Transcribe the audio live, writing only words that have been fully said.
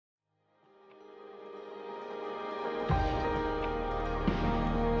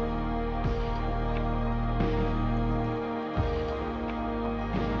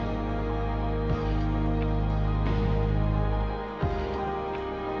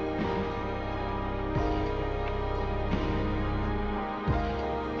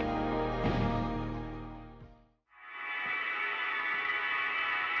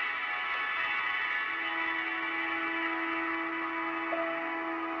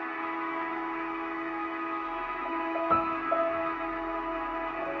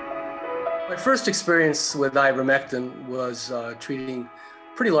My first experience with ivermectin was treating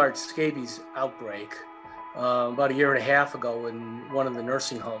a pretty large scabies outbreak about a year and a half ago in one of the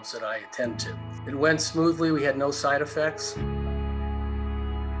nursing homes that I attend to. It went smoothly. We had no side effects.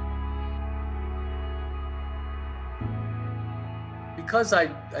 Because I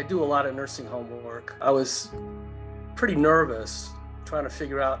do a lot of nursing home work, I was pretty nervous trying to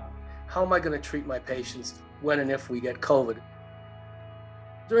figure out how am I going to treat my patients when and if we get COVID.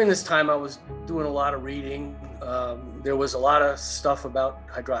 During this time, I was doing a lot of reading. There was a lot of stuff about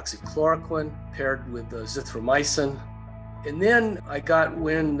hydroxychloroquine paired with zithromycin. And then I got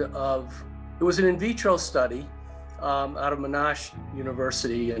wind of, it was an in vitro study out of Monash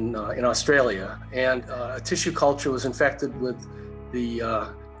University in Australia. And a tissue culture was infected with the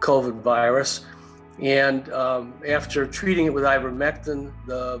COVID virus. And after treating it with ivermectin,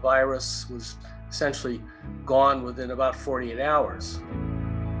 the virus was essentially gone within about 48 hours.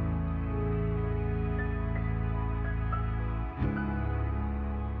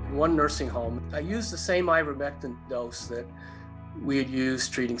 In one nursing home, I used the same ivermectin dose that we had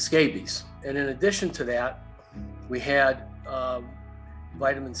used treating scabies. And in addition to that, we had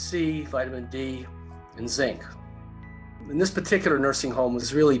vitamin C, vitamin D, and zinc. In this particular nursing home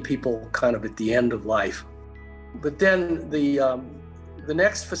was really people kind of at the end of life. But then the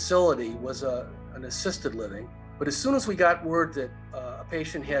next facility was an assisted living. But as soon as we got word that a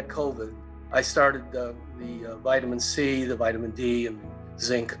patient had COVID, I started the vitamin C, the vitamin D, and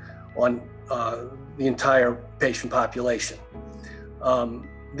zinc on the entire patient population.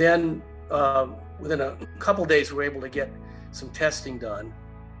 Then within a couple days, we were able to get some testing done.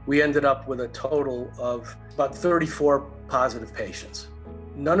 We ended up with a total of about 34 positive patients.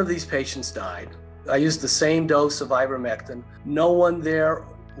 None of these patients died. I used the same dose of ivermectin. No one there,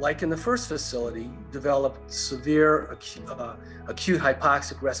 like in the first facility, developed severe acute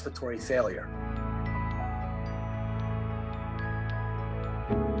hypoxic respiratory failure.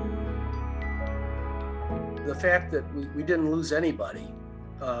 The fact that we didn't lose anybody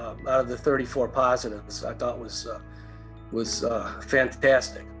out of the 34 positives, I thought was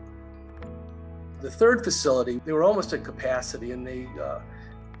fantastic. The third facility, they were almost at capacity and they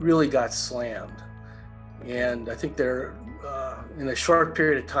really got slammed. And I think they're, in a short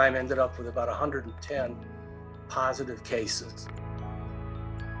period of time, ended up with about 110 positive cases.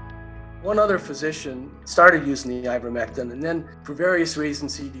 One other physician started using the ivermectin, and then for various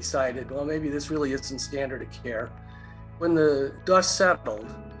reasons, he decided, well, maybe this really isn't standard of care. When the dust settled,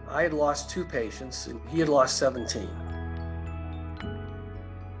 I had lost 2 patients and he had lost 17.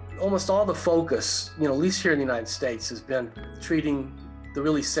 Almost all the focus, at least here in the United States, has been treating the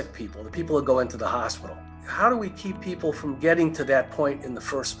really sick people, the people that go into the hospital. How do we keep people from getting to that point in the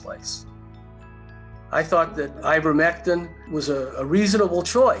first place? I thought that ivermectin was a reasonable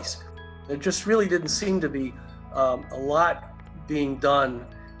choice. There just really didn't seem to be a lot being done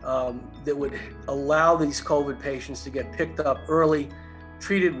that would allow these COVID patients to get picked up early,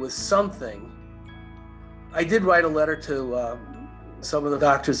 treated with something. I did write a letter to some of the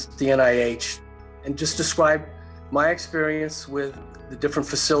doctors at the NIH and just describe my experience with the different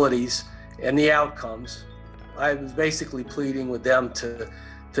facilities and the outcomes. I was basically pleading with them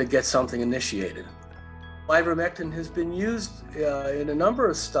to get something initiated. Ivermectin has been used in a number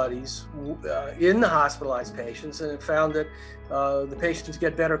of studies in the hospitalized patients, and it found that the patients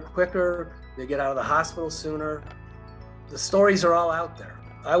get better quicker, they get out of the hospital sooner. The stories are all out there.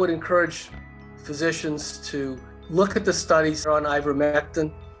 I would encourage physicians to look at the studies on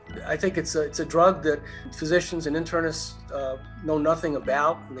ivermectin. I think it's a drug that physicians and internists know nothing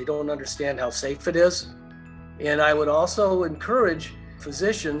about, and they don't understand how safe it is. And I would also encourage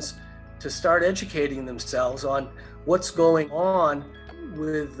physicians to start educating themselves on what's going on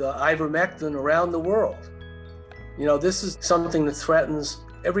with ivermectin around the world. This is something that threatens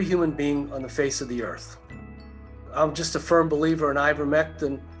every human being on the face of the earth. I'm just a firm believer in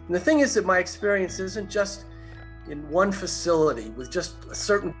ivermectin. And the thing is that my experience isn't just in one facility with just a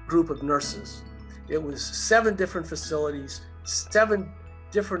certain group of nurses. It was 7 different facilities, 7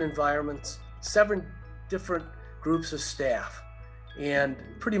 different environments, 7 different groups of staff, and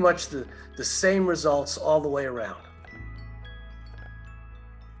pretty much the same results all the way around.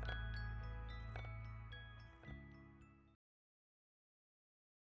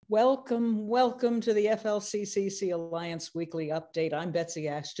 Welcome to the FLCCC Alliance Weekly Update. I'm Betsy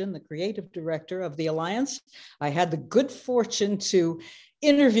Ashton, the Creative Director of the Alliance. I had the good fortune to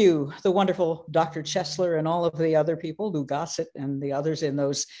interview the wonderful Dr. Chesler and all of the other people, Lou Gossett and the others in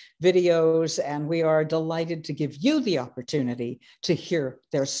those videos, and we are delighted to give you the opportunity to hear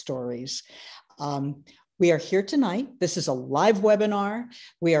their stories. We are here tonight. This is a live webinar.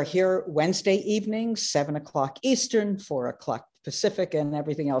 We are here Wednesday evening, 7 o'clock Eastern, 4 o'clock Pacific, and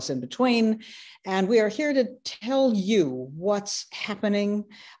everything else in between. And we are here to tell you what's happening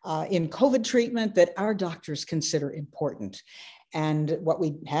in COVID treatment that our doctors consider important. And what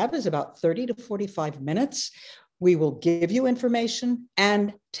we have is about 30 to 45 minutes. We will give you information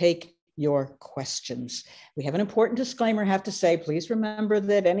and take your questions. We have an important disclaimer I have to say. Please remember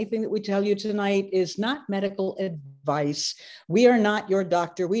that anything that we tell you tonight is not medical advice. We are not your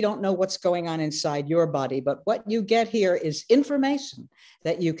doctor. We don't know what's going on inside your body, but what you get here is information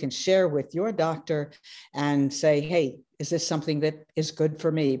that you can share with your doctor and say, hey, is this something that is good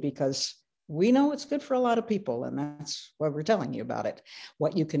for me? Because we know it's good for a lot of people, and that's why we're telling you about it.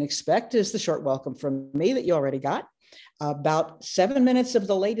 What you can expect is the short welcome from me that you already got. About 7 minutes of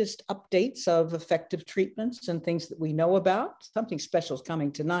the latest updates of effective treatments and things that we know about. Something special is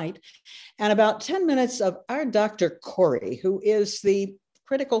coming tonight. And about 10 minutes of our Dr. Kory, who is the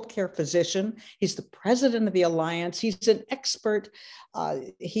critical care physician. He's the president of the Alliance. He's an expert.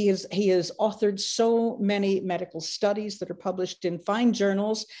 He has authored so many medical studies that are published in fine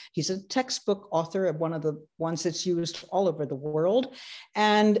journals. He's a textbook author of one of the ones that's used all over the world.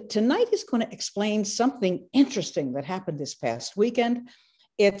 And tonight he's going to explain something interesting that happened this past weekend.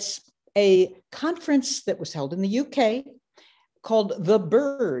 It's a conference that was held in the UK called the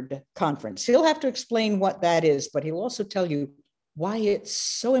BIRD Conference. He'll have to explain what that is, but he'll also tell you why it's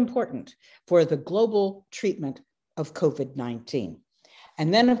so important for the global treatment of COVID-19.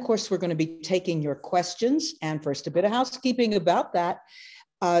 And then, of course, we're going to be taking your questions. And first, a bit of housekeeping about that.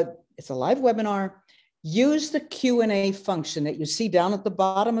 It's a live webinar. Use the Q&A function that you see down at the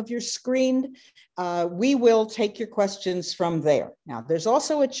bottom of your screen. We will take your questions from there. Now, there's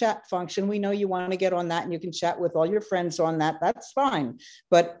also a chat function. We know you want to get on that and you can chat with all your friends on that. That's fine.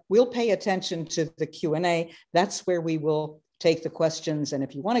 But we'll pay attention to the Q&A. That's where we will take the questions. And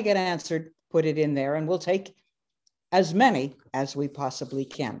if you want to get answered, put it in there and we'll take as many as we possibly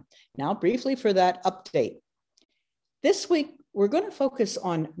can. Now, briefly for that update. This week, we're going to focus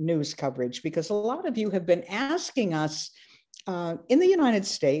on news coverage because a lot of you have been asking us in the United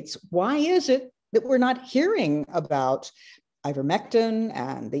States, why is it that we're not hearing about Ivermectin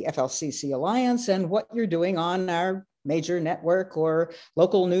and the FLCCC Alliance and what you're doing on our major network or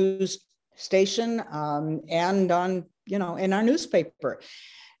local news station and on, in our newspaper.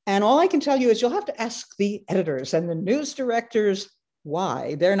 And all I can tell you is you'll have to ask the editors and the news directors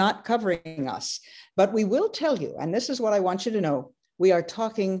why they're not covering us. But we will tell you, and this is what I want you to know, we are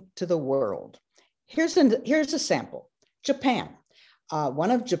talking to the world. Here's a sample. Japan.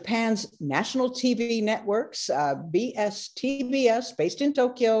 One of Japan's national TV networks, BSTBS, based in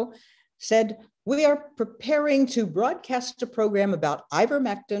Tokyo, said, we are preparing to broadcast a program about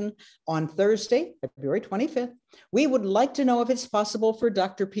ivermectin on Thursday, February 25th. We would like to know if it's possible for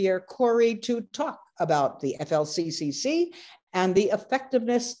Dr. Pierre Kory to talk about the FLCCC and the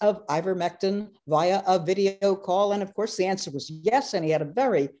effectiveness of ivermectin via a video call. And of course, the answer was yes, and he had a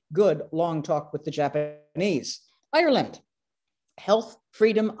very good long talk with the Japanese. Ireland. Health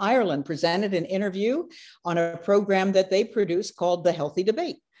Freedom Ireland presented an interview on a program that they produced called The Healthy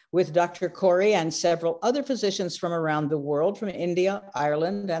Debate with Dr. Kory and several other physicians from around the world, from India,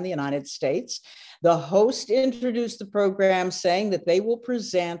 Ireland, and the United States. The host introduced the program saying that they will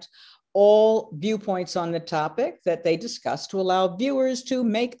present all viewpoints on the topic that they discussed to allow viewers to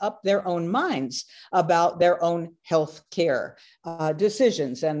make up their own minds about their own health care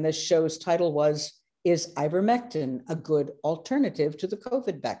decisions. And this show's title was, Is Ivermectin a Good Alternative to the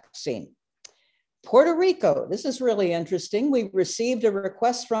COVID Vaccine? Puerto Rico, this is really interesting. We received a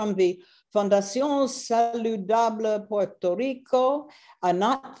request from the Fundación Saludable Puerto Rico, a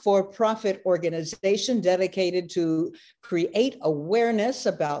not-for-profit organization dedicated to create awareness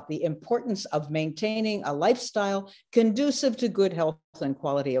about the importance of maintaining a lifestyle conducive to good health and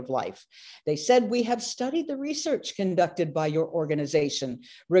quality of life. They said, we have studied the research conducted by your organization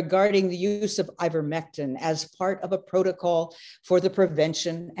regarding the use of ivermectin as part of a protocol for the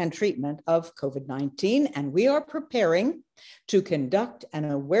prevention and treatment of COVID-19, and we are preparing to conduct an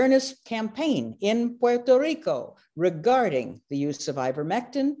awareness campaign in Puerto Rico regarding the use of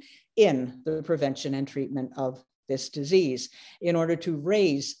ivermectin in the prevention and treatment of this disease in order to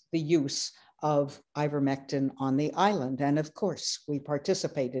raise the use of ivermectin on the island. And of course, we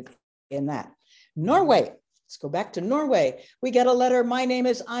participated in that. Norway, Let's go back to Norway. We get a letter. My name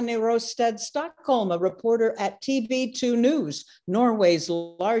is Anja Rosted Stockholm, a reporter at TV2 News, Norway's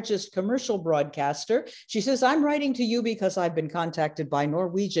largest commercial broadcaster. She says, I'm writing to you because I've been contacted by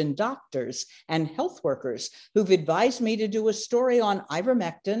Norwegian doctors and health workers who've advised me to do a story on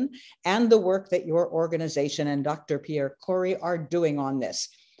ivermectin and the work that your organization and Dr. Pierre Kory are doing on this.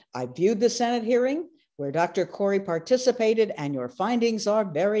 I viewed the Senate hearing where Dr. Kory participated, and your findings are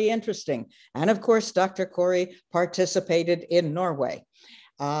very interesting. And of course, Dr. Kory participated in Norway.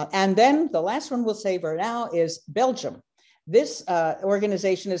 And then the last one we'll say for now is Belgium. This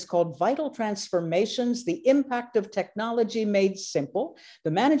organization is called Vital Transformations, the Impact of Technology Made Simple.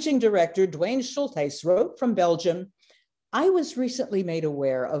 The managing director, Dwayne Schultes, wrote from Belgium, I was recently made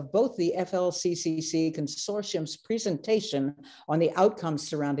aware of both the FLCCC consortium's presentation on the outcomes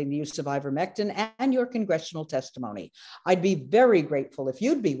surrounding the use of ivermectin and your congressional testimony. I'd be very grateful if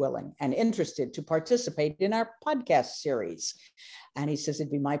you'd be willing and interested to participate in our podcast series. And he says,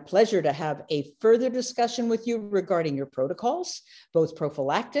 it'd be my pleasure to have a further discussion with you regarding your protocols, both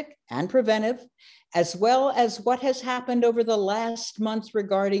prophylactic and preventive, as well as what has happened over the last month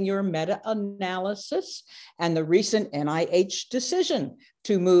regarding your meta-analysis and the recent NIH decision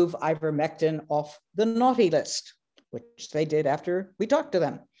to move ivermectin off the naughty list, which they did after we talked to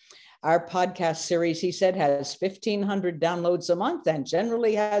them. Our podcast series, he said, has 1,500 downloads a month and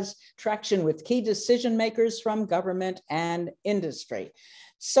generally has traction with key decision makers from government and industry.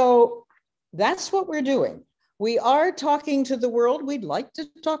 So that's what we're doing. We are talking to the world. We'd like to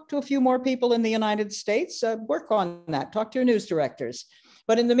talk to a few more people in the United States. Work on that. Talk to your news directors.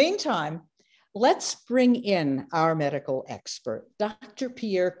 But in the meantime, let's bring in our medical expert, Dr.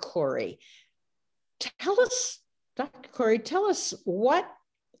 Pierre Kory. Tell us, Dr. Kory, tell us what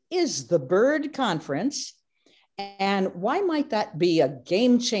is the BIRD conference and why might that be a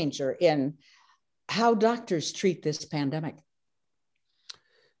game changer in how doctors treat this pandemic?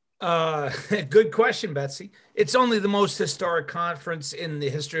 Good question, Betsy. It's only the most historic conference in the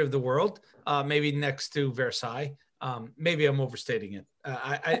history of the world, maybe next to Versailles. Maybe I'm overstating it.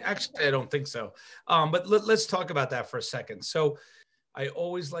 I don't think so. But let's talk about that for a second. So I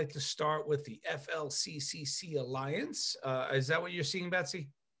always like to start with the FLCCC Alliance. Is that what you're seeing, Betsy?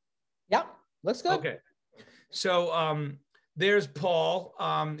 Yeah, looks good. Okay. So there's Paul.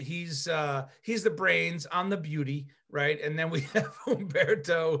 He's the brains. I'm the beauty, right? And then we have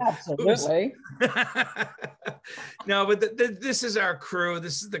Umberto. Absolutely. No, but this is our crew.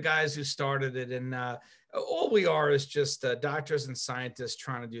 This is the guys who started it. And all we are is just doctors and scientists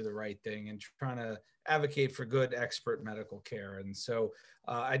trying to do the right thing and trying to advocate for good expert medical care. And so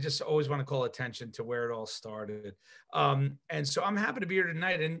I just always want to call attention to where it all started. And so I'm happy to be here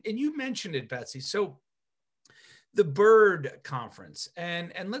tonight. And you mentioned it, Betsy. So the BIRD conference,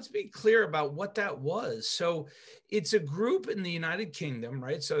 and let's be clear about what that was. So it's a group in the United Kingdom,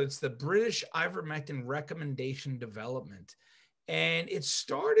 right? So it's the British Ivermectin Recommendation Development. And it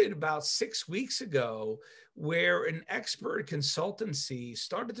started about 6 weeks ago, where an expert consultancy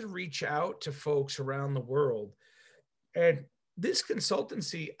started to reach out to folks around the world. And this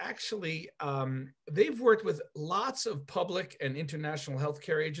consultancy actually, they've worked with lots of public and international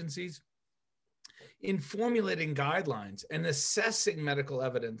healthcare agencies in formulating guidelines and assessing medical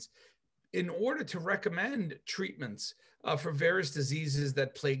evidence in order to recommend treatments for various diseases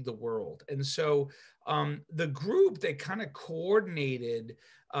that plague the world. And so the group, they kind of coordinated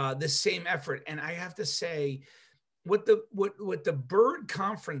the same effort. And I have to say, what the BIRD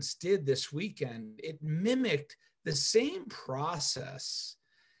conference did this weekend, it mimicked the same process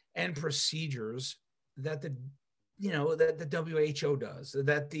and procedures that the WHO does,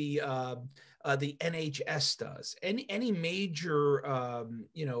 that the NHS does, any major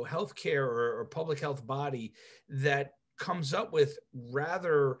healthcare or public health body that comes up with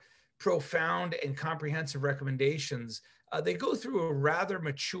rather profound and comprehensive recommendations. They go through a rather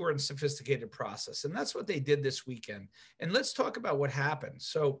mature and sophisticated process, and that's what they did this weekend. And let's talk about what happened.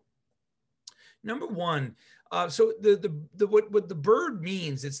 So, number one, so what the BIRD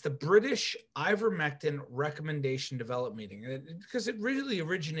means, it's the British Ivermectin Recommendation Development Meeting, because it really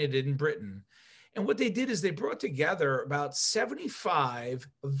originated in Britain. And what they did is they brought together about 75,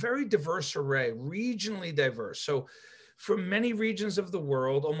 a very diverse array, regionally diverse. So from many regions of the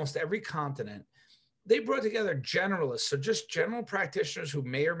world, almost every continent, they brought together generalists, so just general practitioners who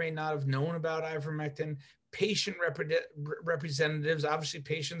may or may not have known about ivermectin, patient representatives. Obviously,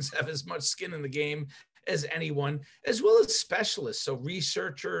 patients have as much skin in the game as anyone, as well as specialists, so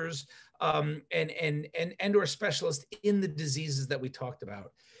researchers and or specialists in the diseases that we talked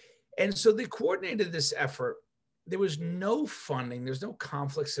about. And so they coordinated this effort there was no funding, there's no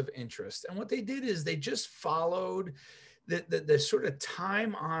conflicts of interest. And what they did is they just followed the sort of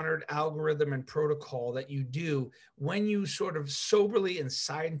time-honored algorithm and protocol that you do when you sort of soberly and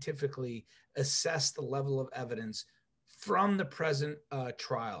scientifically assess the level of evidence from the present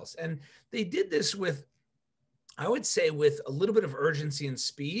trials. And they did this with, I would say, with a little bit of urgency and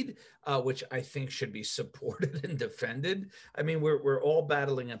speed, which I think should be supported and defended. I mean, we're all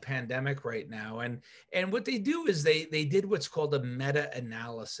battling a pandemic right now. And what they do is they did what's called a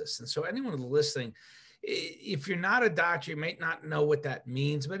meta-analysis. And so anyone listening, if you're not a doctor, you might not know what that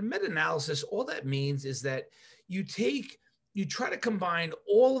means. But meta-analysis, all that means is that you try to combine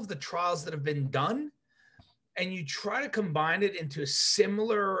all of the trials that have been done, and you try to combine it into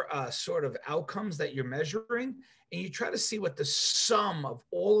similar sort of outcomes that you're measuring, and you try to see what the sum of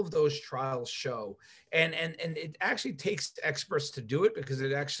all of those trials show. And it actually takes experts to do it, because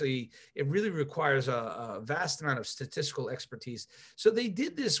it really requires a vast amount of statistical expertise. So they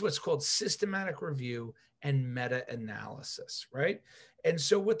did this, what's called systematic review and meta-analysis, right? And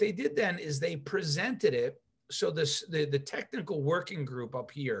so what they did then is they presented it. So the technical working group up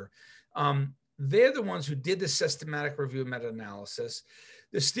here, they're the ones who did the systematic review meta-analysis.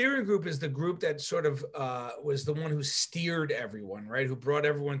 The steering group is the group that sort of was the one who steered everyone, right? Who brought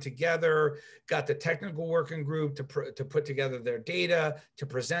everyone together, got the technical working group to put together their data, to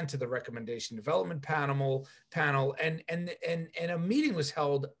present to the recommendation development panel, and a meeting was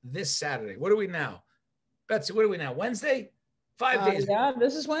held this Saturday. What are we now? Betsy, what are we now? Wednesday? 5 days ago. Yeah,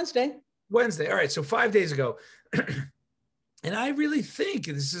 this is Wednesday. Wednesday. All right. So 5 days ago. And I really think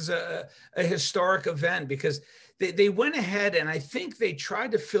this is a historic event, because they went ahead and I think they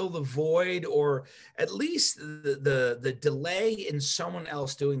tried to fill the void, or at least the delay in someone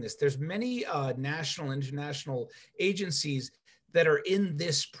else doing this. There's many national, international agencies that are in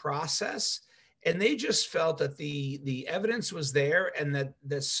this process, and they just felt that the evidence was there, and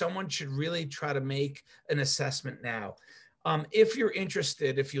that someone should really try to make an assessment now. If you're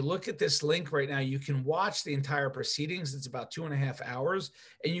interested, if you look at this link right now, you can watch the entire proceedings. It's about 2.5 hours,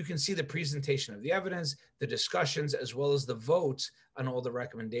 and you can see the presentation of the evidence, the discussions, as well as the votes on all the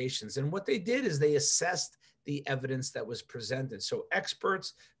recommendations. And what they did is they assessed the evidence that was presented. So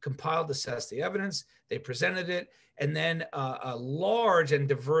experts compiled, assessed the evidence, they presented it, and then a large and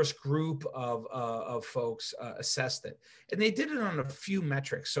diverse group of folks assessed it. And they did it on a few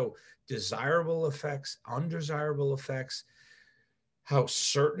metrics. So desirable effects, undesirable effects, how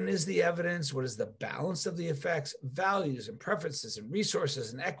certain is the evidence, what is the balance of the effects, values and preferences and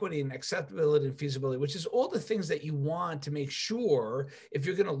resources and equity and acceptability and feasibility, which is all the things that you want to make sure if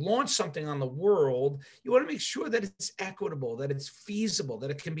you're going to launch something on the world, you want to make sure that it's equitable, that it's feasible,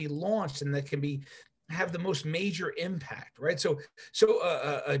 that it can be launched, and that can have the most major impact, right? So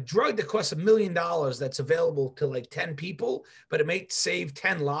a drug that costs $1 million that's available to like 10 people, but it may save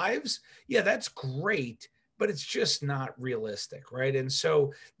 10 lives. Yeah, that's great, but it's just not realistic, right? And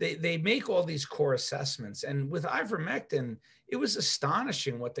so they make all these core assessments. And with ivermectin, it was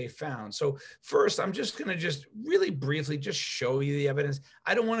astonishing what they found. So first, I'm just going to just really briefly just show you the evidence.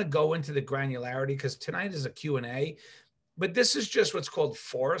 I don't want to go into the granularity, because tonight is a Q&A. But this is just what's called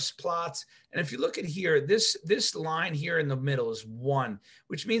forest plots. And if you look at here, this line here in the middle is 1,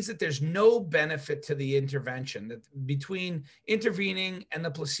 which means that there's no benefit to the intervention. That between intervening and the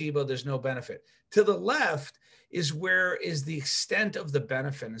placebo, there's no benefit. To the left is where is the extent of the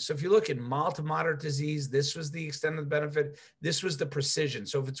benefit. And so if you look at mild to moderate disease, this was the extent of the benefit. This was the precision.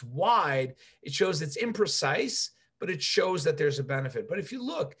 So if it's wide, it shows it's imprecise, but it shows that there's a benefit. But if you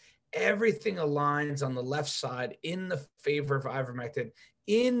look, everything aligns on the left side in the favor of ivermectin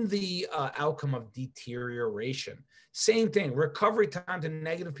in the outcome of deterioration. Same thing, recovery time to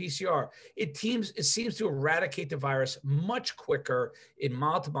negative PCR. It seems to eradicate the virus much quicker in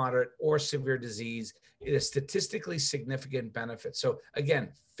mild to moderate or severe disease. It is statistically significant benefit. So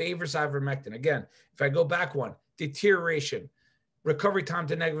again, favors ivermectin. Again, if I go back one, deterioration, recovery time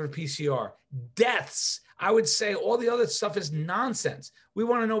to negative PCR, deaths. I would say all the other stuff is nonsense. We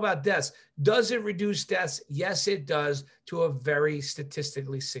want to know about deaths. Does it reduce deaths? Yes, it does, to a very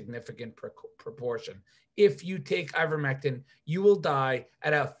statistically significant proportion. If you take ivermectin, you will die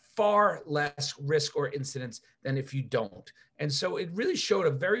at a far less risk or incidence than if you don't. And so it really showed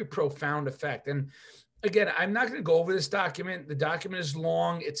a very profound effect. And again, I'm not going to go over this document. The document is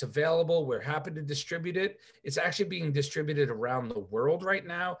long. It's available. We're happy to distribute it. It's actually being distributed around the world right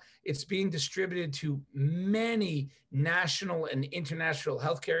now. It's being distributed to many national and international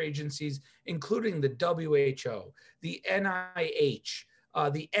healthcare agencies, including the WHO, the NIH,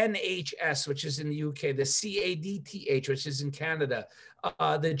 the NHS, which is in the UK, the CADTH, which is in Canada,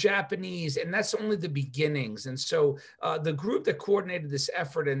 the Japanese, and that's only the beginnings. And so the group that coordinated this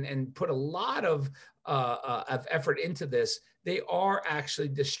effort and put a lot of effort into this, they are actually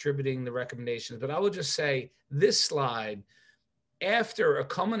distributing the recommendations. But I will just say this slide, after a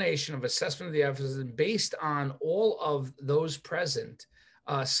culmination of assessment of the evidence based on all of those present,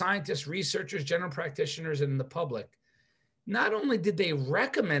 scientists, researchers, general practitioners, and the public, not only did they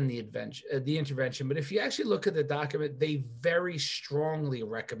recommend the intervention, but if you actually look at the document, they very strongly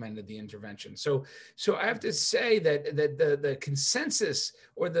recommended the intervention. So I have to say that the consensus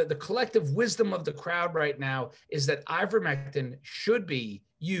or the collective wisdom of the crowd right now is that ivermectin should be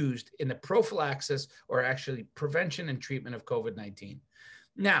used in the prophylaxis or actually prevention and treatment of COVID-19.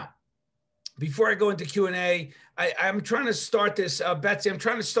 Now, before I go into Q&A, I'm trying to start this, Betsy, I'm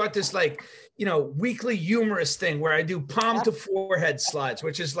trying to start this weekly humorous thing where I do palm to forehead slides,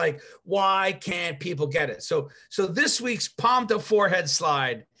 which is like, why can't people get it? So this week's palm to forehead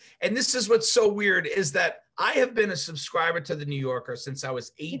slide, and this is what's so weird, is that I have been a subscriber to the New Yorker since I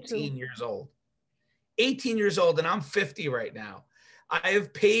was 18 years old. 18 years old, and I'm 50 right now. I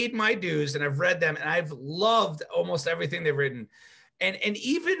have paid my dues and I've read them, and I've loved almost everything they've written. And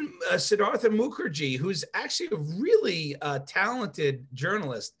even Siddhartha Mukherjee, who's actually a really talented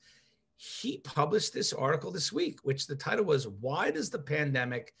journalist, he published this article this week, which the title was, "Why Does the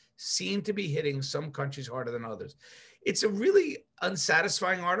Pandemic Seem to Be Hitting Some Countries Harder Than Others?" It's a really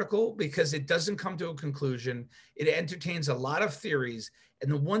unsatisfying article because it doesn't come to a conclusion. It entertains a lot of theories. And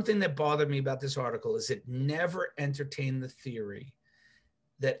the one thing that bothered me about this article is it never entertained the theory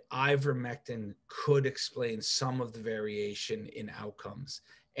that ivermectin could explain some of the variation in outcomes.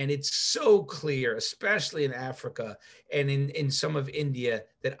 And it's so clear, especially in Africa and in some of India,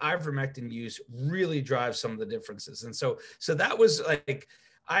 that ivermectin use really drives some of the differences. And so that was like,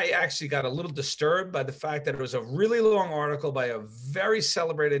 I actually got a little disturbed by the fact that it was a really long article by a very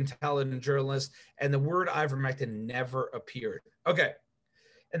celebrated, intelligent journalist, and the word ivermectin never appeared. Okay.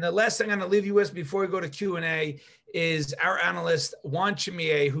 And the last thing I'm going to leave you with before we go to Q&A is our analyst, Juan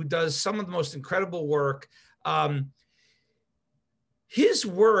Chimie, who does some of the most incredible work. His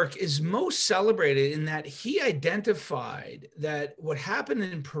work is most celebrated in that he identified that what happened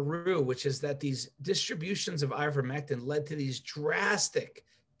in Peru, which is that these distributions of ivermectin led to these drastic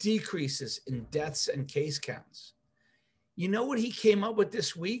decreases in deaths and case counts. You know what he came up with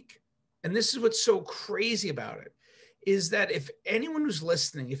this week? And this is what's so crazy about it, is that if anyone who's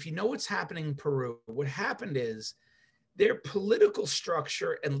listening, if you know what's happening in Peru, what happened is their political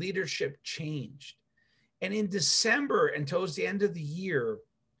structure and leadership changed. And in December and towards the end of the year,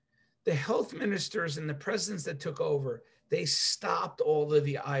 the health ministers and the presidents that took over, they stopped all of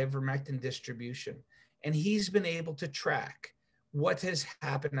the ivermectin distribution. And he's been able to track what has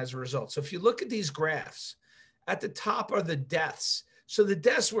happened as a result. So if you look at these graphs, at the top are the deaths. So the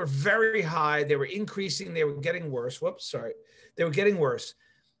deaths were very high. They were increasing. They were getting worse. They were getting worse.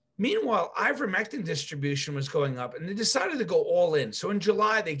 Meanwhile, ivermectin distribution was going up, and they decided to go all in. So in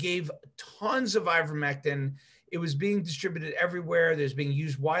July, they gave tons of ivermectin. It was being distributed everywhere. It was being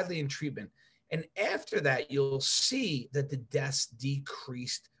used widely in treatment. And after that, you'll see that the deaths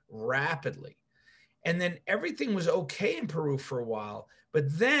decreased rapidly. And then everything was okay in Peru for a while, but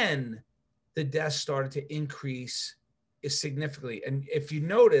then the deaths started to increase significantly. And if you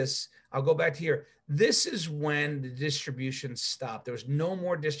notice, I'll go back to here. This is when the distribution stopped. There was no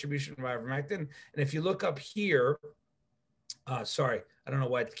more distribution of ivermectin. And if you look up here, sorry, I don't know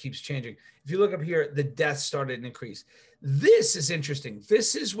why it keeps changing. If you look up here, the deaths started to increase. This is interesting.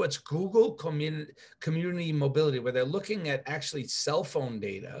 This is what's Google community mobility, where they're looking at actually cell phone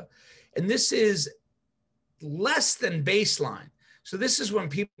data. And this is less than baseline. So this is when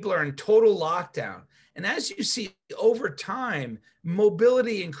people are in total lockdown. And as you see over time,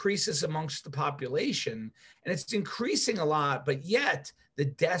 mobility increases amongst the population, and it's increasing a lot, but yet the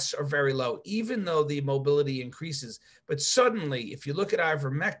deaths are very low, even though the mobility increases. But suddenly, if you look at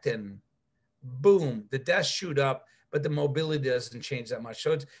ivermectin, boom, the deaths shoot up, but the mobility doesn't change that much.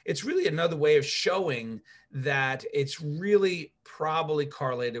 So it's really another way of showing that it's really probably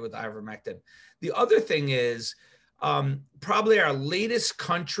correlated with ivermectin. The other thing is, probably our latest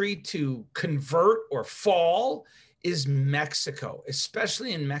country to convert or fall is Mexico,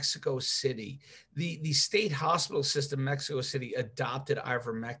 especially in Mexico City. The state hospital system in Mexico City adopted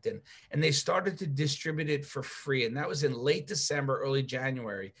ivermectin, and they started to distribute it for free. And that was in late December, early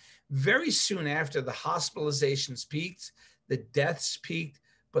January. Very soon after, the hospitalizations peaked, the deaths peaked,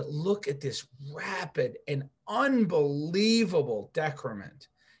 but look at this rapid and unbelievable decrement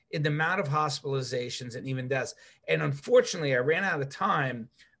in the amount of hospitalizations and even deaths. And unfortunately, I ran out of time,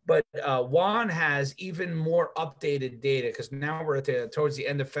 but Juan has even more updated data because now we're towards the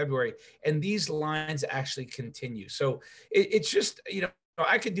end of February, and these lines actually continue. So it's just, you know,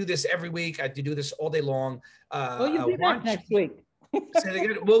 I could do this every week. I could do this all day long. Well, you'll be back next week. Say it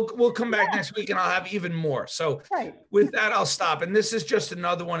again. We'll come back next week and I'll have even more. So with that, I'll stop. And this is just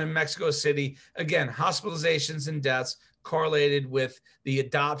another one in Mexico City. Again, hospitalizations and deaths correlated with the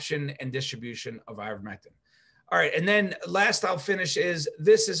adoption and distribution of ivermectin. All right. And then last I'll finish is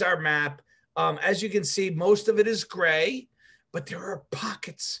this is our map. As you can see, most of it is gray, but there are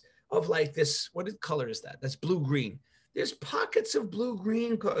pockets of like this. What color is that? That's blue-green. There's pockets of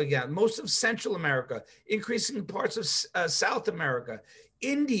blue-green, again, most of Central America, increasing parts of South America,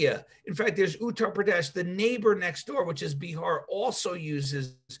 India. In fact, there's Uttar Pradesh, the neighbor next door, which is Bihar, also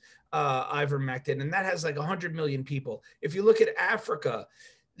uses ivermectin, and that has like 100 million people. If you look at Africa,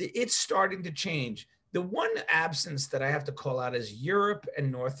 it's starting to change. The one absence that I have to call out is Europe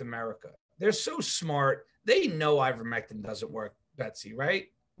and North America. They're so smart. They know ivermectin doesn't work, Betsy, right?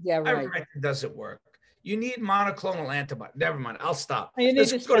 Yeah, right. Ivermectin doesn't work. You need monoclonal antibody. Never mind. I'll stop. You need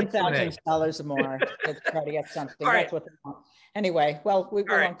to spend thousands of dollars more to try to get something. All right. That's what they want. Anyway, well, we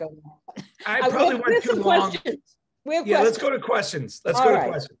won't go there. I probably went too long. Let's go to questions. Let's go to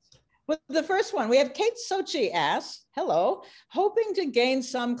questions. Well, the first one, we have Kate Sochi asks, hello, hoping to gain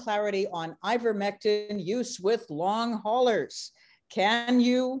some clarity on ivermectin use with long haulers. Can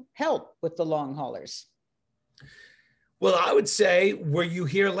you help with the long haulers? Well, I would say, were you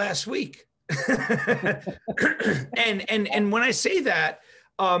here last week? and when I say that,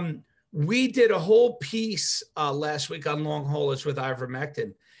 we did a whole piece last week on long haulers with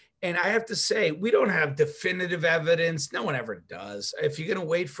ivermectin. And I have to say, we don't have definitive evidence. No one ever does. If you're going to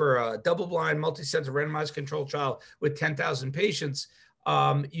wait for a double-blind, multi-center, randomized controlled trial with 10,000 patients,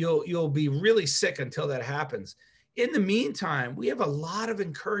 you'll be really sick until that happens. In the meantime, we have a lot of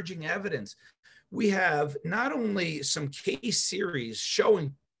encouraging evidence. We have not only some case series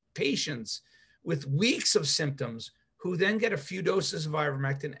showing patients with weeks of symptoms who then get a few doses of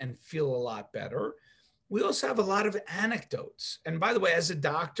ivermectin and feel a lot better. We also have a lot of anecdotes. And by the way, as a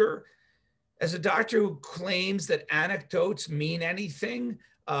doctor who claims that anecdotes mean anything,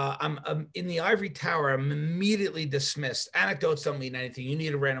 I'm in the ivory tower, I'm immediately dismissed. Anecdotes don't mean anything. You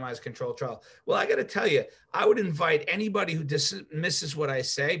need a randomized controlled trial. Well, I got to tell you, I would invite anybody who dismisses what I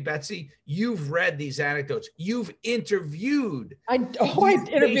say, Betsy, you've read these anecdotes. You've interviewed. I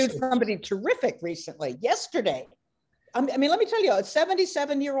interviewed somebody terrific recently, yesterday. I mean, let me tell you, a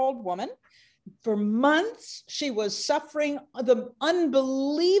 77-year-old woman. For months, she was suffering the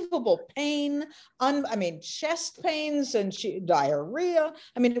unbelievable pain, chest pains and diarrhea.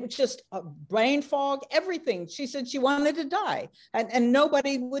 I mean, it was just brain fog, everything. She said she wanted to die and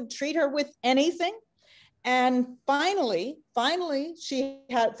nobody would treat her with anything. And finally, she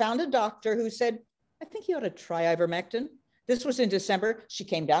had found a doctor who said, I think you ought to try ivermectin. This was in December. She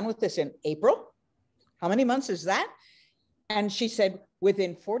came down with this in April. How many months is that? And she said,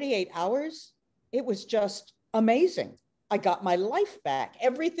 within 48 hours, it was just amazing. I got my life back.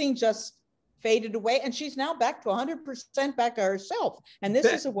 Everything just faded away. And she's now back to 100% back to herself. And this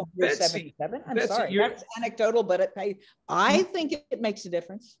is a woman who's 77. I'm sorry, that's anecdotal, but I think it makes a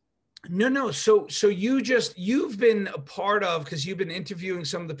difference. No. So you've been a part of, because you've been interviewing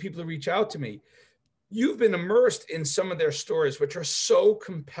some of the people who reach out to me. You've been immersed in some of their stories, which are so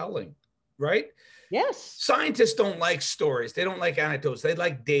compelling, right? Yes. Scientists don't like stories. They don't like anecdotes. They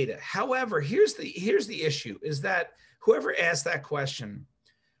like data. However, here's the issue is that whoever asked that question,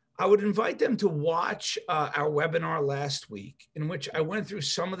 I would invite them to watch our webinar last week, in which I went through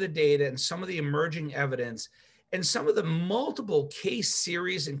some of the data and some of the emerging evidence and some of the multiple case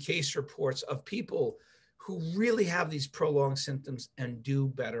series and case reports of people who really have these prolonged symptoms and do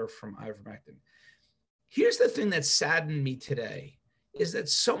better from ivermectin. Here's the thing that saddened me today. Is that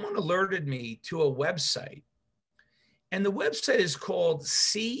someone alerted me to a website, and the website is called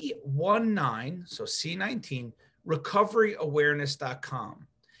C19, so C19, recoveryawareness.com.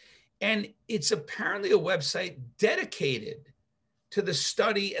 And it's apparently a website dedicated to the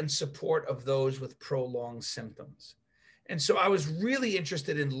study and support of those with prolonged symptoms. And so I was really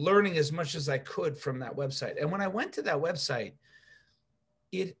interested in learning as much as I could from that website. And when I went to that website,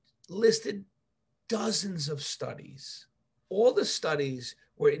 it listed dozens of studies. All the studies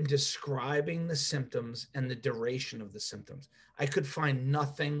were in describing the symptoms and the duration of the symptoms. I could find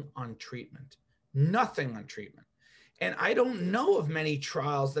nothing on treatment. And I don't know of many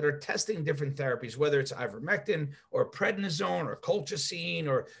trials that are testing different therapies, whether it's ivermectin or prednisone or colchicine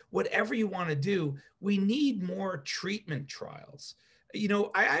or whatever you want to do. We need more treatment trials. You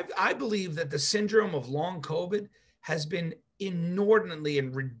know, I believe that the syndrome of long COVID has been inordinately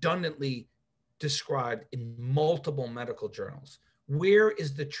and redundantly described in multiple medical journals. Where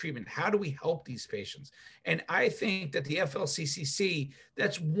is the treatment? How do we help these patients? And I think that the FLCCC,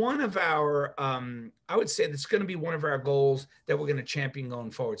 that's one of our, I would say that's going to be one of our goals that we're going to champion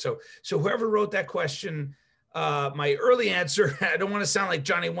going forward. So whoever wrote that question, my early answer, I don't want to sound like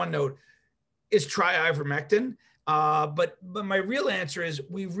Johnny One Note, is try ivermectin. But my real answer is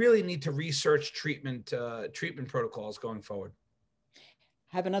we really need to research treatment protocols going forward.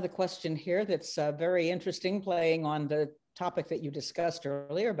 I have another question here that's very interesting, playing on the topic that you discussed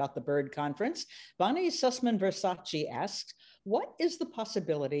earlier about the Bird Conference. Bonnie Sussman-Versace asks, what is the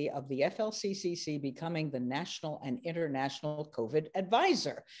possibility of the FLCCC becoming the national and international COVID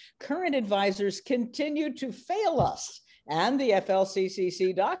advisor? Current advisors continue to fail us, and the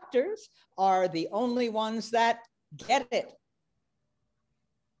FLCCC doctors are the only ones that get it.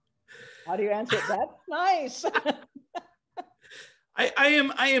 How do you answer it? That's nice. I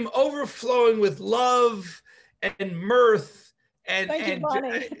am overflowing with love and mirth and Thank you,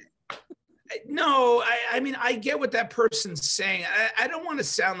 Bonnie. I mean, I get what that person's saying. I don't want to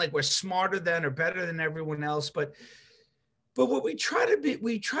sound like we're smarter than or better than everyone else, but what we try to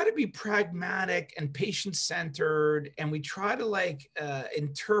be pragmatic and patient-centered, and we try to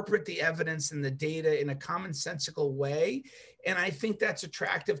interpret the evidence and the data in a commonsensical way. And I think that's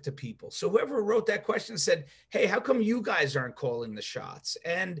attractive to people. So whoever wrote that question said, hey, how come you guys aren't calling the shots?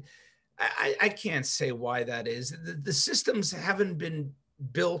 And I can't say why that is. The systems haven't been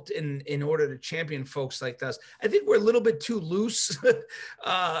built in order to champion folks like us. I think we're a little bit too loose,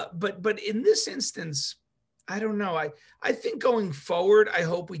 but in this instance, I don't know. I think going forward, I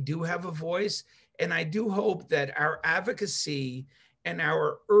hope we do have a voice, and I do hope that our advocacy and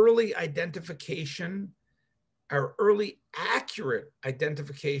our early identification, our early accurate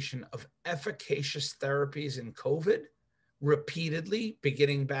identification of efficacious therapies in COVID repeatedly,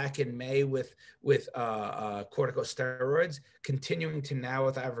 beginning back in May with corticosteroids, continuing to now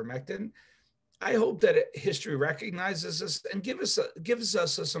with ivermectin. I hope that history recognizes us and gives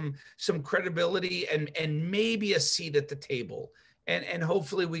us some credibility and maybe a seat at the table. And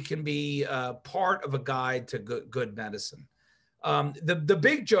hopefully we can be part of a guide to good medicine. The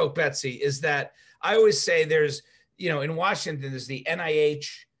big joke, Betsy, is that I always say there's, in Washington, there's the NIH,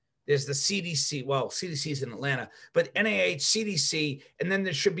 there's the CDC. Well, CDC is in Atlanta, but NIH, CDC, and then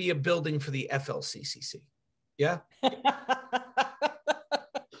there should be a building for the FLCCC. Yeah.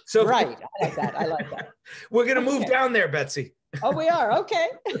 So right, I like that. We're going to move down there, Betsy. Oh, we are. Okay.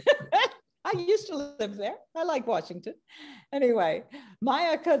 I used to live there. I like Washington. Anyway,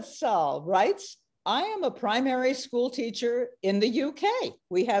 Maya Katsal writes, I am a primary school teacher in the UK.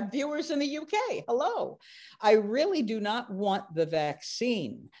 We have viewers in the UK. Hello. I really do not want the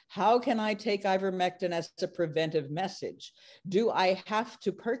vaccine. How can I take ivermectin as a preventive message? Do I have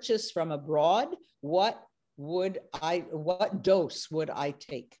to purchase from abroad? What dose would I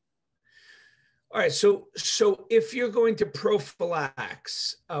take? All right, so if you're going to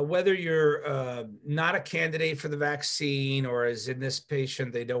prophylax, whether you're not a candidate for the vaccine, or as in this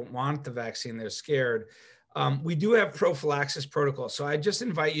patient, they don't want the vaccine, they're scared, we do have prophylaxis protocols. So I just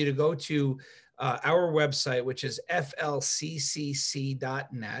invite you to go to our website, which is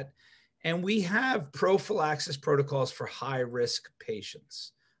FLCCC.net, and we have prophylaxis protocols for high-risk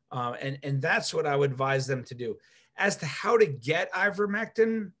patients. And that's what I would advise them to do. As to how to get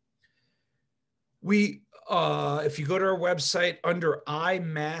ivermectin, if you go to our website under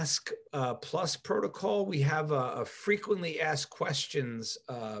iMask Plus protocol, we have a frequently asked questions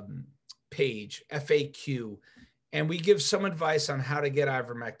page, FAQ, and we give some advice on how to get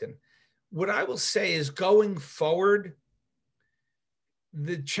ivermectin. What I will say is, going forward,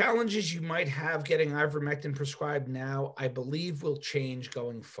 the challenges you might have getting ivermectin prescribed now, I believe, will change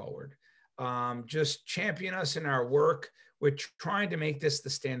going forward. Just champion us in our work. We're trying to make this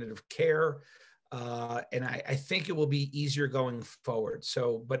the standard of care. And I think it will be easier going forward.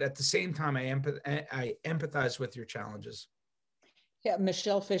 So, but at the same time, I empathize with your challenges. Yeah,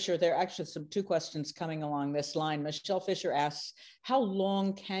 Michelle Fisher, there are actually two questions coming along this line. Michelle Fisher asks, how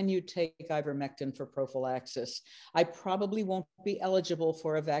long can you take ivermectin for prophylaxis? I probably won't be eligible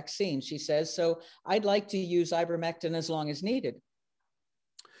for a vaccine, she says, so I'd like to use ivermectin as long as needed.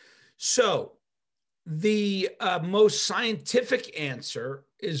 So the most scientific answer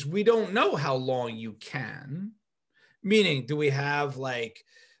is we don't know how long you can. Meaning, do we have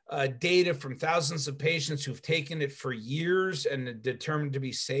data from thousands of patients who've taken it for years and determined to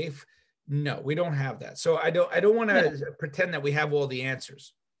be safe? No, we don't have that. So I don't want to pretend that we have all the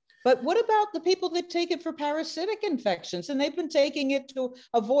answers. But what about the people that take it for parasitic infections? And they've been taking it to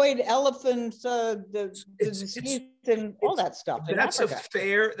avoid the disease and all that stuff in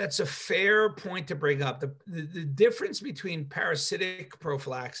Africa. That's a fair point to bring up. The difference between parasitic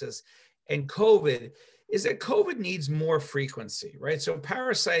prophylaxis and COVID is that COVID needs more frequency, right? So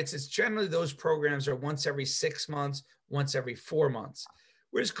parasites, it's generally those programs are once every 6 months, once every 4 months.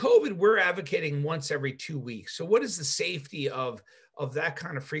 Whereas COVID, we're advocating once every 2 weeks. So what is the safety of that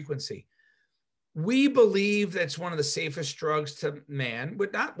kind of frequency? We believe that's one of the safest drugs to man,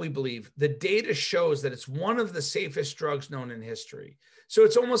 but not we believe. The data shows that it's one of the safest drugs known in history. So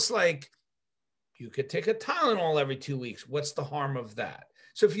it's almost like you could take a Tylenol every 2 weeks. What's the harm of that?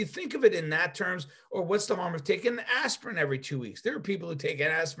 So if you think of it in that terms, or what's the harm of taking aspirin every 2 weeks? There are people who take an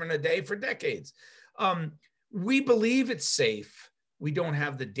aspirin a day for decades. We believe it's safe. We don't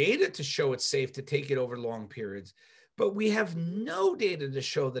have the data to show it's safe to take it over long periods, but we have no data to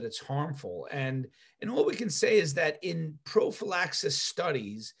show that it's harmful. And all we can say is that in prophylaxis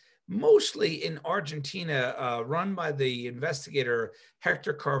studies, mostly in Argentina, run by the investigator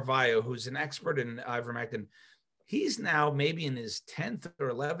Hector Carvalho, who's an expert in ivermectin, he's now maybe in his 10th or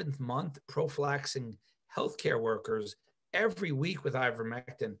 11th month prophylaxing healthcare workers every week with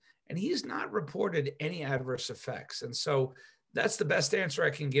ivermectin, and he's not reported any adverse effects. And so that's the best answer I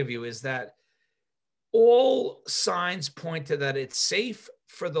can give you, is that all signs point to that it's safe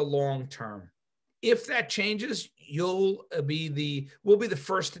for the long term. If that changes, we'll be the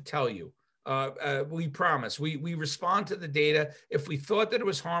first to tell you. We promise. We respond to the data. If we thought that it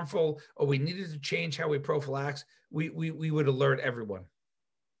was harmful or we needed to change how we prophylax, we would alert everyone.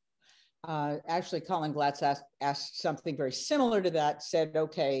 Actually, Colin Glatz asked something very similar to that, said,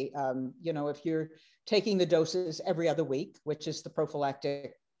 okay, if you're taking the doses every other week, which is the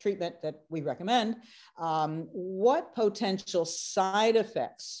prophylactic treatment that we recommend, what potential side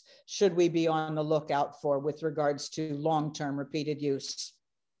effects should we be on the lookout for with regards to long-term repeated use?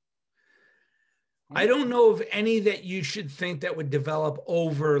 I don't know of any that you should think that would develop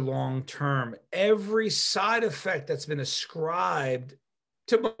over long-term. Every side effect that's been ascribed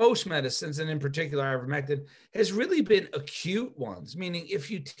to most medicines, and in particular ivermectin, has really been acute ones, meaning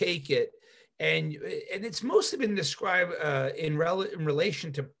if you take it, and it's mostly been described in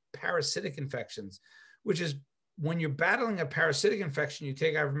relation to parasitic infections, which is when you're battling a parasitic infection, you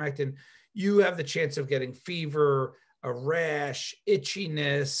take ivermectin, you have the chance of getting fever, a rash,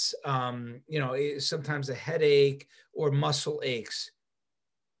 itchiness, sometimes a headache or muscle aches.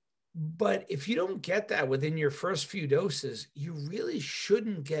 But if you don't get that within your first few doses, you really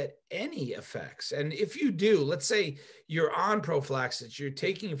shouldn't get any effects. And if you do, let's say you're on prophylaxis, you're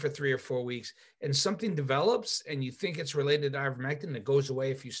taking it for 3 or 4 weeks, and something develops and you think it's related to ivermectin and it goes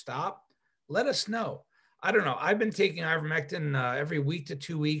away if you stop, let us know. I don't know. I've been taking ivermectin every week to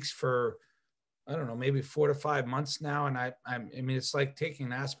 2 weeks for, I don't know, maybe 4 to 5 months now. And I mean, it's like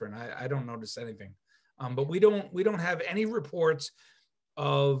taking aspirin. I don't notice anything. But we don't have any reports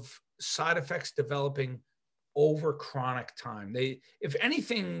of side effects developing over chronic time. If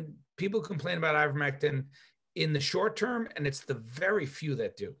anything, people complain about ivermectin in the short term, and it's the very few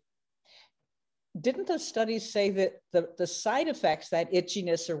that do. Didn't the studies say that the side effects, that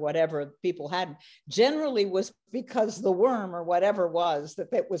itchiness or whatever people had, generally was because the worm or whatever was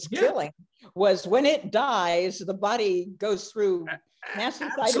that was killing, was when it dies, the body goes through nasty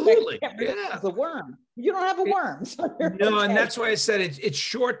side effects to get rid of the worm. You don't have a worm. So no, okay. And that's why I said it's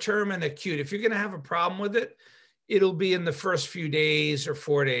short-term and acute. If you're going to have a problem with it, it'll be in the first few days or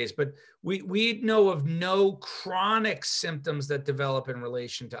 4 days. But we know of no chronic symptoms that develop in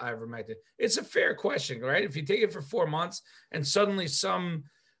relation to ivermectin. It's a fair question, right? If you take it for 4 months and suddenly some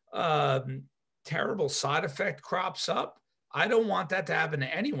terrible side effect crops up, I don't want that to happen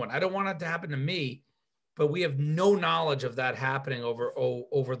to anyone. I don't want it to happen to me. But we have no knowledge of that happening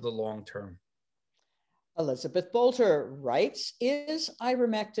over the long term. Elizabeth Bolter writes, is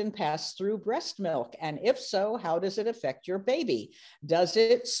ivermectin passed through breast milk? And if so, how does it affect your baby? Does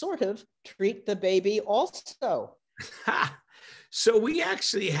it sort of treat the baby also? So we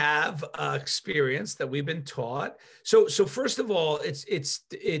actually have experience that we've been taught. So first of all,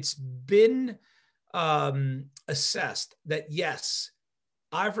 it's been assessed that yes,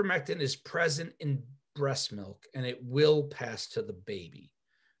 ivermectin is present in breast milk and it will pass to the baby.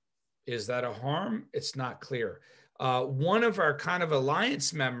 Is that a harm? It's not clear. One of our kind of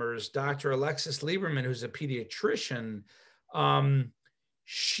alliance members, Dr. Alexis Lieberman, who's a pediatrician,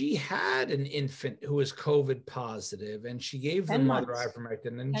 she had an infant who was COVID positive, and she gave the mother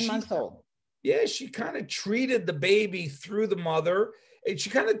ivermectin. And 10 months old. Yeah, she kind of treated the baby through the mother,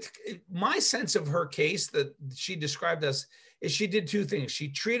 my sense of her case that she described us is she did two things. She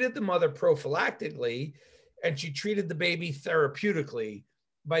treated the mother prophylactically and she treated the baby therapeutically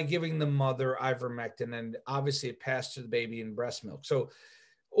by giving the mother ivermectin, and obviously it passed to the baby in breast milk. So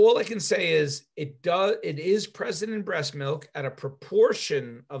all I can say is it is present in breast milk at a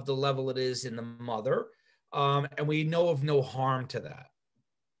proportion of the level it is in the mother. And we know of no harm to that.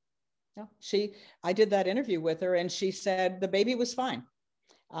 No, I did that interview with her and she said the baby was fine.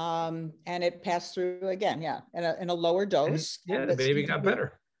 And it passed through again. Yeah. In a lower dose. And the baby got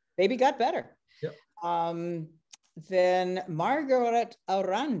better. Baby got better. Yep. Then Margaret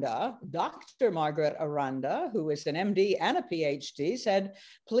Aranda, Dr. Margaret Aranda, who is an MD and a PhD, said,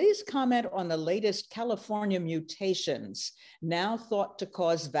 please comment on the latest California mutations now thought to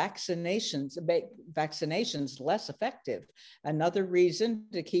cause vaccinations less effective. Another reason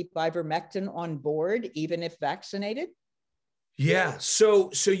to keep ivermectin on board, even if vaccinated? Yeah, so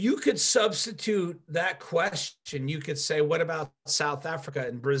you could substitute that question. You could say, what about South Africa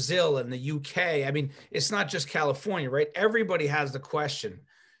and Brazil and the UK? I mean, it's not just California, right? Everybody has the question.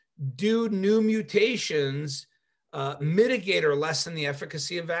 Do new mutations mitigate or lessen the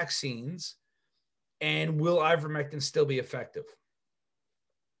efficacy of vaccines? And will ivermectin still be effective?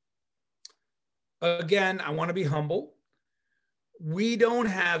 Again, I want to be humble. We don't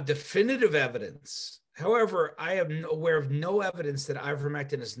have definitive evidence. However, I am aware of no evidence that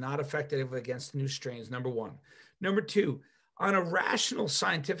ivermectin is not effective against new strains, number one. Number two, on a rational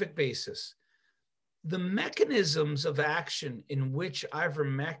scientific basis, the mechanisms of action in which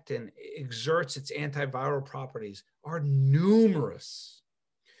ivermectin exerts its antiviral properties are numerous.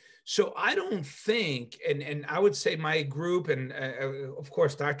 So I don't think, and I would say my group, and of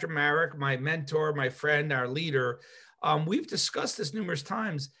course, Dr. Marek, my mentor, my friend, our leader, we've discussed this numerous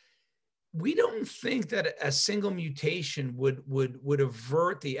times. We don't think that a single mutation would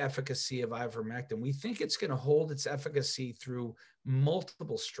avert the efficacy of ivermectin. We think it's going to hold its efficacy through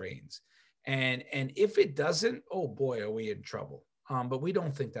multiple strains. And if it doesn't, oh boy, are we in trouble. But we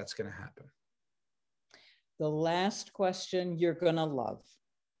don't think that's going to happen. The last question you're going to love.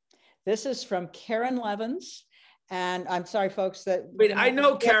 This is from Karen Levins. And I'm sorry, folks, that... Wait, I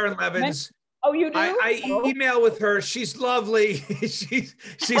know Karen Levins. Oh, you do? I email with her. She's lovely. she's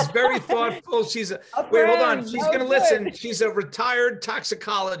very thoughtful. Wait, hold on. She's going to listen. She's a retired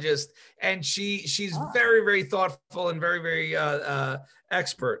toxicologist, and she's very, very thoughtful and very, very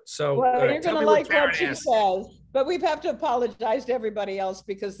expert. So you're going to like what she says. But we have to apologize to everybody else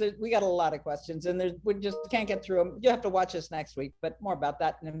because we got a lot of questions and we just can't get through them. You have to watch us next week, but more about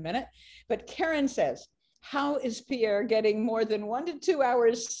that in a minute. But Karen says, how is Pierre getting more than 1 to 2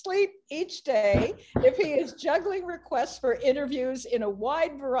 hours sleep each day if he is juggling requests for interviews in a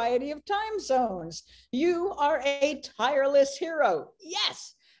wide variety of time zones? You are a tireless hero.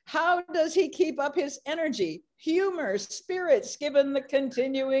 Yes. How does he keep up his energy, humor, spirits, given the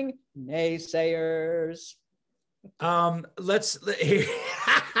continuing naysayers?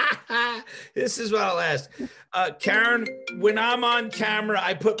 This is what I'll ask. Karen, when I'm on camera,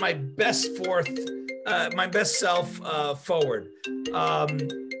 I put my best self forward.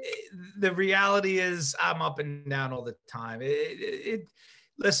 The reality is I'm up and down all the time.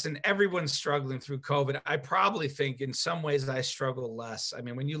 Listen, everyone's struggling through COVID. I probably think in some ways I struggle less. I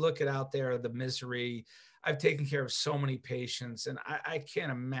mean, when you look at out there, the misery, I've taken care of so many patients, and I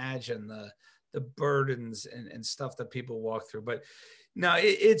can't imagine the burdens and stuff that people walk through. But no,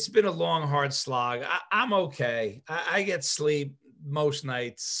 it's been a long, hard slog. I'm okay. I get sleep most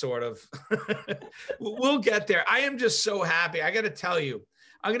nights, sort of. We'll get there. I am just so happy. I got to tell you,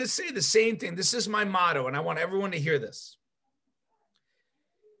 I'm going to say the same thing. This is my motto, and I want everyone to hear this.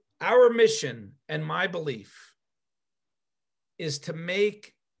 Our mission and my belief is to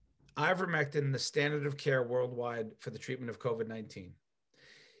make ivermectin the standard of care worldwide for the treatment of COVID-19.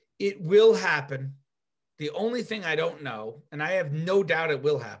 It will happen. The only thing I don't know, and I have no doubt it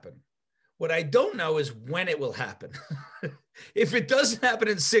will happen, what I don't know is when it will happen. If it doesn't happen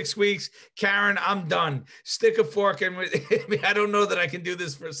in 6 weeks, Karen, I'm done. Stick a fork in. I don't know that I can do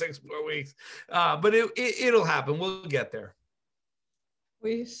this for 6 more weeks, but it'll happen. We'll get there.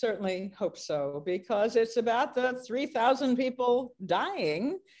 We certainly hope so, because it's about the 3,000 people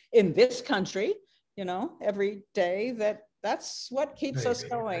dying in this country, every day. That's what keeps us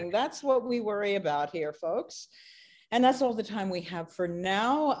going. That's what we worry about here, folks. And that's all the time we have for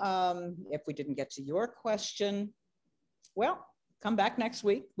now. If we didn't get to your question, well, come back next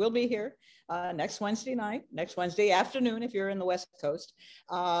week. We'll be here next Wednesday night, next Wednesday afternoon, if you're in the West Coast.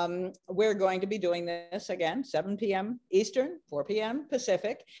 We're going to be doing this again, 7 p.m. Eastern, 4 p.m.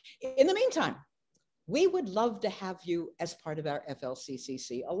 Pacific. In the meantime, we would love to have you as part of our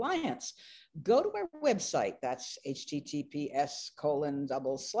FLCCC Alliance. Go to our website. That's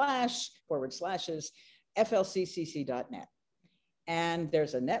https:///FLCCC.net. And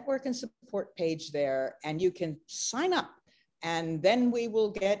there's a network and support page there, and you can sign up. And then we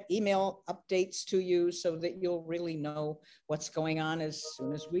will get email updates to you so that you'll really know what's going on as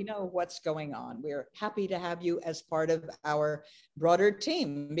soon as we know what's going on. We're happy to have you as part of our broader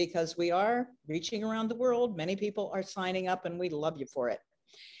team because we are reaching around the world. Many people are signing up, and we love you for it.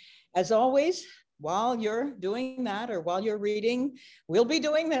 As always, while you're doing that or while you're reading, we'll be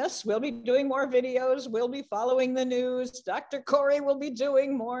doing this. We'll be doing more videos. We'll be following the news. Dr. Kory will be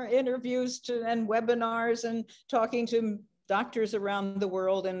doing more interviews and webinars and talking to doctors around the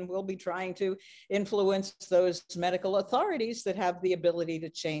world, and we'll be trying to influence those medical authorities that have the ability to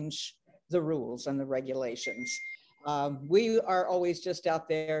change the rules and the regulations. We are always just out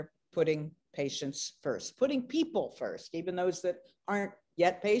there putting patients first, putting people first, even those that aren't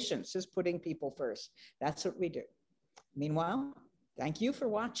yet patients, is putting people first. That's what we do. Meanwhile, thank you for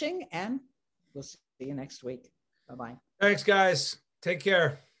watching, and we'll see you next week. Bye-bye. Thanks, guys. Take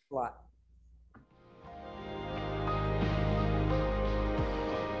care. A lot.